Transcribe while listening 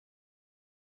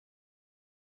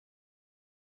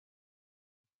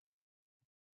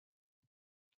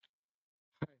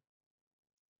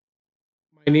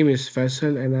My name is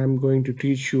Faisal and I'm going to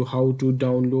teach you how to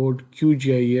download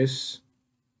QGIS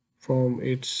from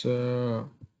its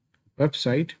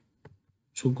website.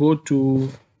 So go to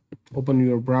open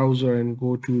your browser and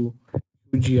go to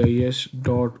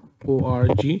qgis.org.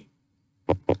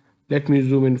 Let me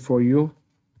zoom in for you.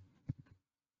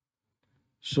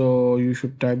 So you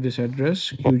should type this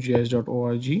address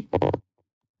qgis.org,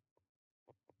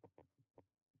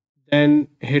 then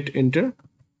hit enter.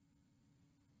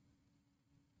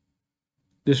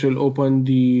 This will open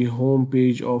the home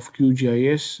page of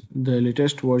QGIS. The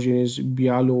latest version is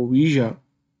Bialovisia.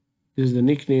 This is the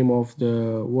nickname of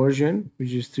the version,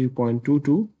 which is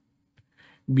 3.22.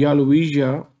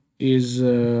 Bialovisia is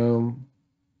a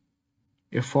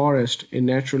forest, a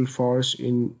natural forest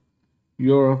in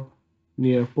Europe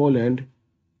near Poland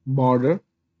border.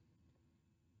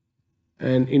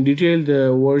 And in detail,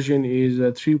 the version is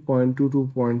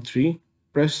 3.22.3.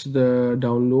 Press the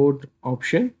download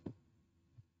option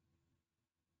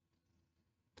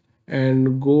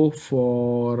and go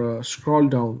for scroll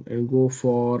down and go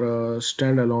for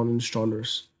standalone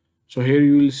installers. So here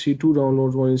you will see two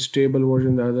downloads. One is stable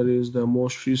version, the other is the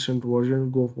most recent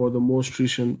version. Go for the most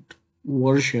recent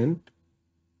version,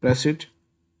 press it,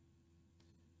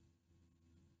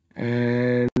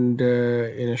 and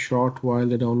in a short while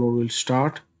the download will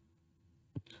start.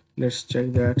 Let's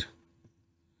check that.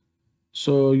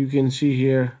 So you can see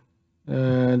here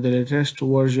the latest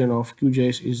version of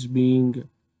QGIS is being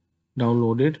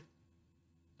downloaded.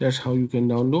 That's how you can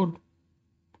download.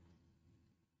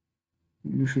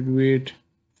 You should wait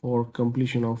for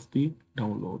completion of the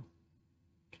download.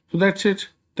 So that's it.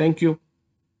 Thank you.